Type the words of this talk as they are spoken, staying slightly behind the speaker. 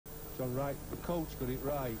gone right. The coach got it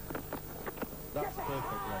right. That's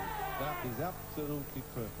perfect, Len. That is absolutely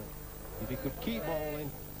perfect. If he could keep bowling,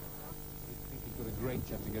 I think he's got a great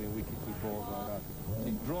chance of getting wickets with balls like that.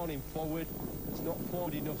 He's drawn him forward. It's not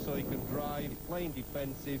forward enough so he can drive. He's playing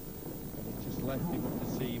defensive. And he's just left him up the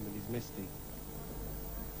seam and he's missed it.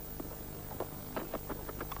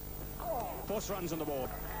 Force runs on the board.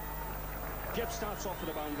 Gibbs starts off with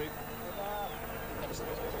the boundary.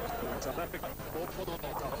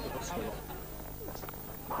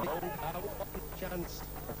 Chance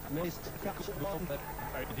missed. But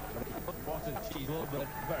very difficult. Wasn't cheese, but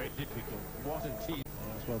very difficult. Wasn't cheese.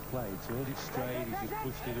 That's well played. So it straight. He just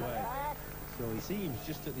pushed it away. So he seems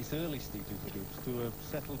just at this early stage of the Gibbs to have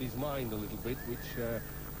settled his mind a little bit, which,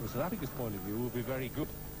 from South Africa's point of view, will be very good.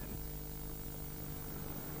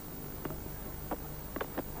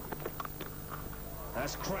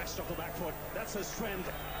 That's crashed off the back foot. That's his strength.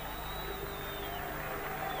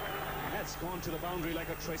 That's gone to the boundary like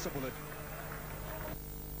a tracer bullet.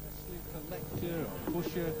 Collector or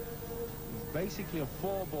pusher. He's basically a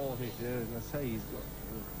four-ball hitter, and I say he's got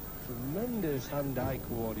tremendous hand-eye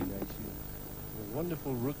coordination. A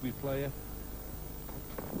wonderful rugby player.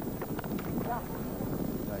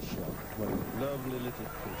 Nice shot. What a lovely little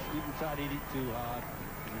push. He didn't try to hit it too hard.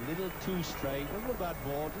 A little too straight. Wasn't a bad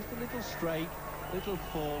ball, just a little straight. Little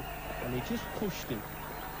full, and he just pushed it.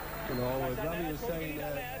 You know, as Ravi was saying, I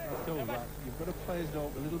told that you've got to play as a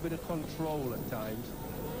little bit of control at times.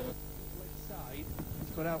 Side,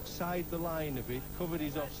 he's got outside the line a bit, covered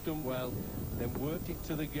his off stump well, then worked it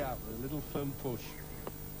to the gap with a little firm push.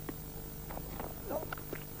 Whoa,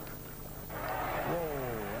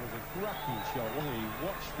 that was a cracking shot, wasn't he? He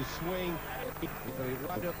watched the swing, he got it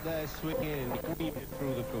right up there, swinging, and he couldn't even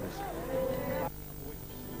through the covers.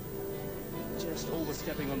 Just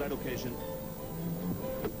overstepping on that occasion.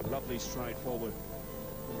 Lovely stride forward.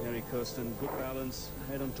 Harry Kirsten, good balance,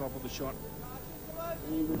 head on top of the shot.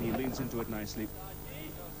 And he leans into it nicely.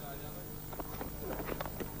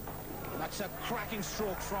 That's a cracking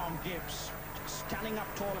stroke from Gibbs. Standing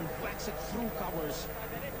up tall and backs it through covers.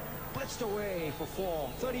 Blitzed away for 4.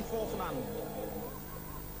 34 for none.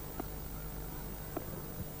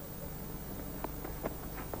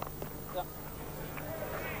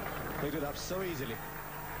 Picked it up so easily.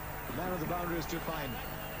 The man on the boundary is too fine.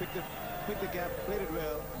 Picked the gap, played it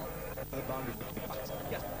well. The boundary.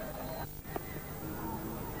 Yes.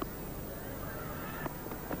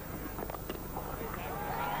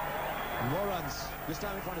 More runs. This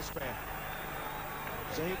time in front of square.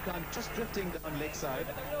 Zahid Khan just drifting down leg side.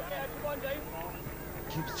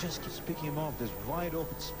 Just keeps picking him off. There's wide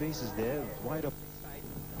open spaces there. Wide open.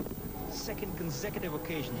 Second consecutive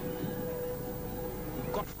occasion.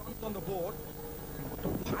 Got front on the board,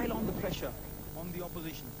 pile on the pressure on the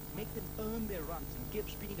opposition, make them earn their runs. And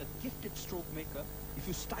Gibbs, being a gifted stroke maker, if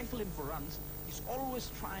you stifle him for runs, he's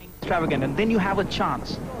always trying extravagant, and then you have a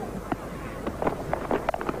chance.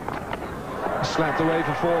 Slapped away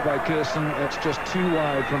for 4 by Kirsten. It's just too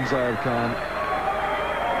wide from Zahid Khan.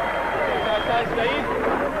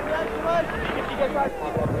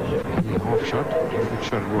 Half shot, good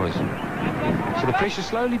shot it was. So the pressure's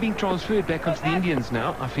slowly being transferred back onto the Indians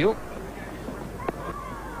now, I feel.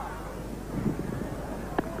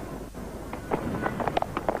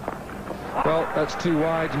 Well, that's too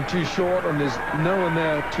wide and too short, and there's no one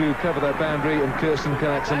there to cover that boundary, and Kirsten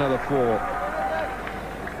collects another 4.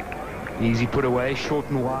 Easy put away, short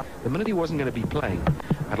and wide. The minute he wasn't going to be playing,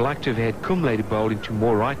 I'd like to have had Kumle to bowl into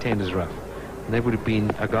more right-handers rough. And that would have been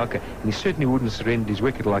Agaka, and he certainly wouldn't have surrendered his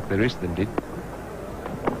wicket like the rest of them did.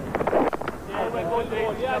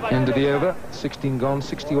 End of the over, 16 gone,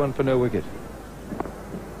 61 for no wicket.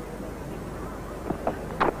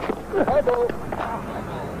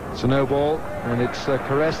 It's a no ball, and it's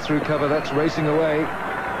caressed through cover. That's racing away.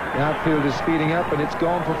 The outfield is speeding up, and it's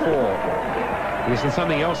gone for 4. Yes, and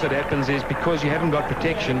something else that happens is because you haven't got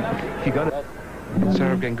protection, if you got it.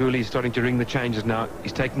 Saurav Ganguly is starting to ring the changes now.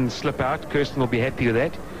 He's taking the slip out. Kirsten will be happy with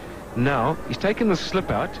that. Now, he's taken the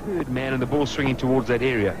slip out. Third man, and the ball swinging towards that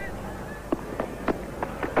area.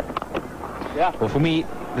 Yeah. Well, for me,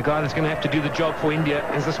 the guy that's going to have to do the job for India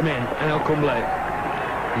is this man, Anil Kumble.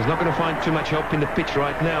 He's not going to find too much help in the pitch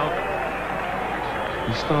right now.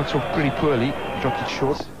 He starts off pretty poorly. Dropped it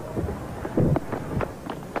short.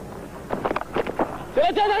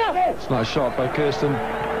 It's a nice shot by Kirsten.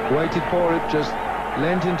 Waited for it, just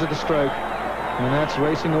leant into the stroke, and that's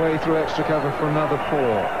racing away through extra cover for another 4.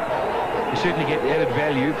 You certainly get added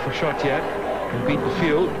value for shot here and beat the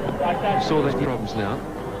field. You saw those problems now.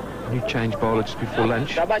 New change bowler just before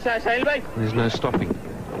lunch. There's no stopping.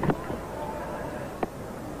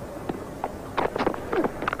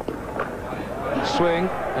 swing,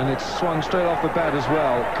 and it's swung straight off the bat as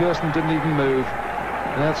well. Kirsten didn't even move,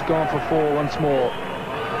 and that's gone for 4 once more.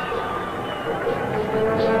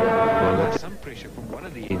 Well, that's some pressure from one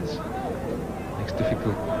of the ends. Makes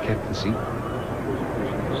difficult captaincy.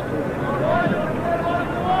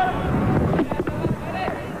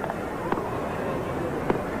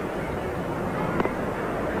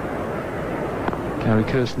 Gary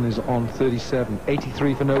Kirsten is on 37,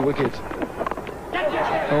 83 for no wicket.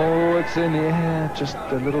 Oh, it's in the air, just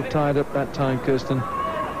a little tied up that time, Kirsten.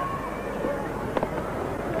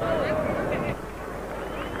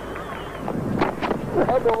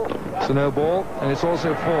 It's a no ball, and it's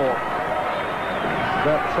also 4.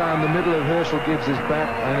 That found the middle of Herschelle Gibbs' bat,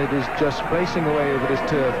 and it is just racing away over this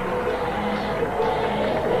turf.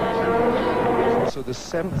 Also the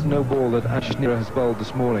 7th no ball that Ashish Nira has bowled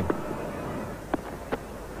this morning.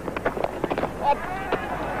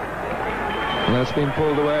 And that's been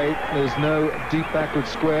pulled away. There's no deep backward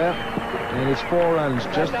square, and it's 4 runs,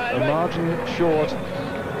 just a margin short,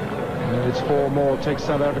 and it's 4 more, takes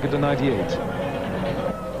South Africa to 98.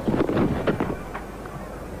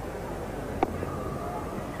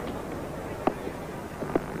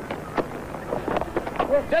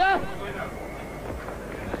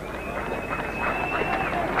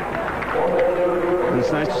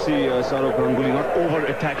 It's nice to see Saurav Ganguly not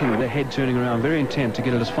over-attacking. Their head turning around, very intent to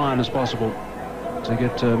get it as fine as possible to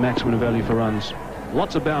get maximum value for runs.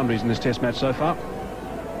 Lots of boundaries in this test match so far.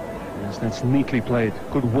 Yes, that's neatly played.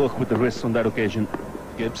 Good work with the wrists on that occasion,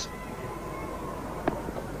 Gibbs.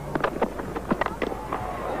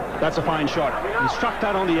 That's a fine shot. He struck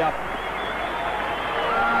that on the up.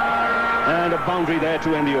 And a boundary there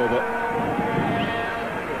to end the over.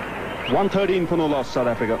 113 for no loss, South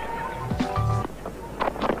Africa.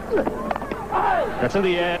 That's in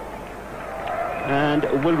the air. And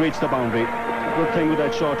will reach the boundary. Good thing with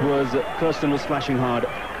that shot was Kirsten was slashing hard.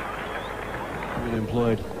 Really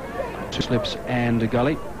employed 2 slips and a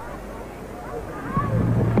gully.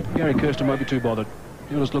 Gary Kirsten won't be too bothered.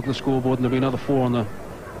 He'll just look at the scoreboard and there'll be another 4 on the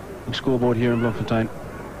scoreboard here in Bloemfontein.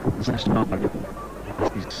 Slashed hard.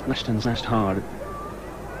 He's slashed and slashed hard.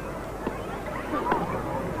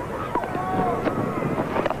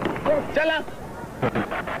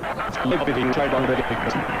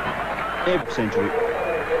 Every century.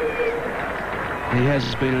 He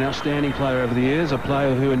has been an outstanding player over the years, a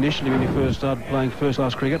player who initially, when he first started playing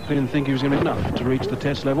first-class cricket, didn't think he was going to be enough to reach the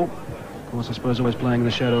test level. Of course, I suppose always playing in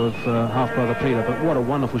the shadow of half-brother Peter, but what a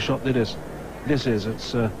wonderful shot that is. This is.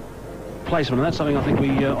 It's placement, and that's something I think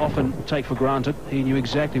we often take for granted. He knew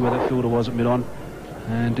exactly where that fielder was at mid-on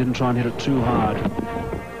and didn't try and hit it too hard.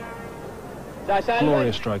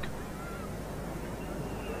 Glorious stroke.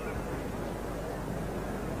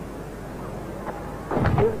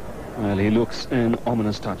 Well, he looks an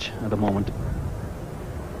ominous touch at the moment.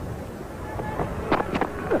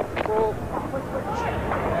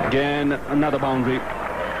 Again, another boundary.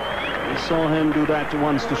 We saw him do that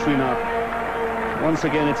once to Srinath. Once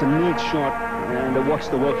again, it's a neat shot, and watch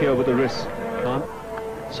the work here with the wrist.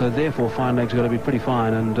 So therefore, fine leg's got to be pretty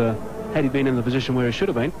fine, and had he been in the position where he should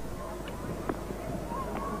have been.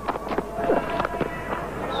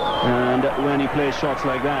 And when he plays shots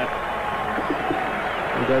like that,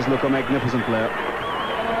 he does look a magnificent player.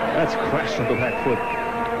 That's crashed on the back foot.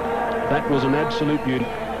 That was an absolute beauty.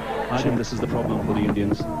 I think this is the problem for the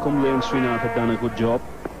Indians. Kumble and Srinath have done a good job.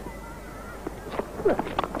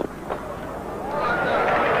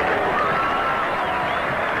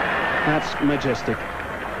 That's majestic.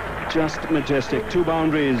 Just majestic. 2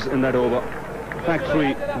 boundaries in that over. Fact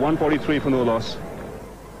 3, 143 for no loss.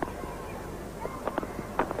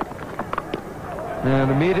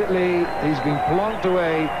 And immediately he's been plonked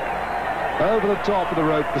away over the top of the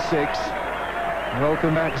rope for 6.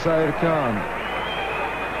 Welcome back, Zaid Khan.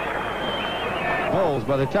 Bowls,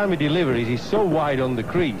 by the time he delivers, he's so wide on the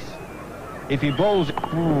crease. If he bowls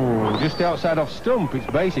just outside off stump, it's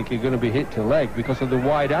basically going to be hit to leg because of the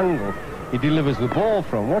wide angle he delivers the ball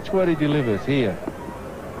from. Watch where he delivers here.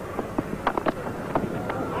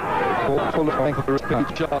 Ball full of length for a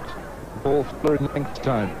shot. Ball full of length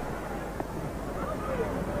time.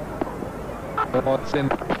 It's in.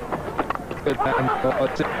 Good man.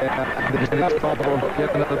 It's in. Get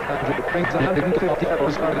another boundary. It brings 150.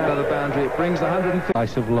 Another boundary. It brings 150.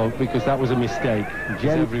 Slice of luck, because that was a mistake. He's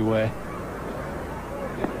everywhere.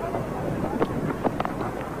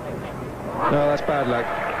 No, that's bad luck.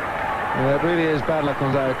 Yeah, it really is bad luck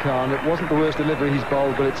on Zaid Khan. It wasn't the worst delivery he's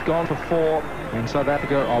bowled, but it's gone for 4. And South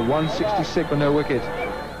Africa are 166 for no wicket.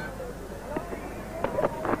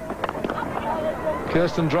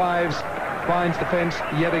 Kirsten drives, finds the fence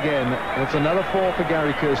yet again. That's another 4 for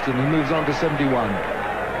Gary Kirsten. He moves on to 71.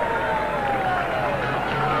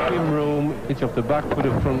 Room, pitch off the back foot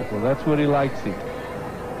of front. Well, that's where he likes it.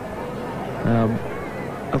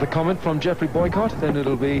 Another comment from Jeffrey Boycott, then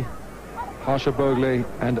it'll be Harsha Bogle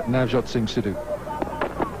and Navjot Singh Sidhu.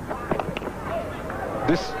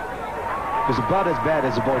 This is about as bad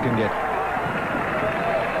as the ball can get.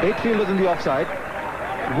 8 fielders in the offside.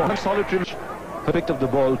 One solitary picked up the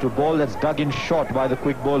ball to a ball that's dug in short by the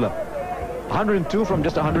quick bowler. 102 from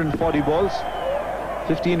just 140 balls.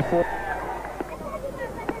 15-4.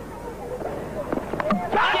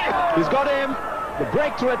 He's got him. The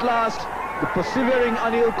breakthrough at last. The persevering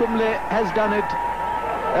Anil Kumble has done it,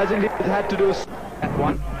 as India had to do. That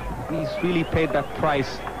one, he's really paid that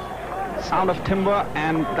price. Sound of timber,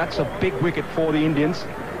 and that's a big wicket for the Indians.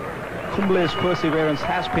 Kumble's perseverance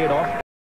has paid off.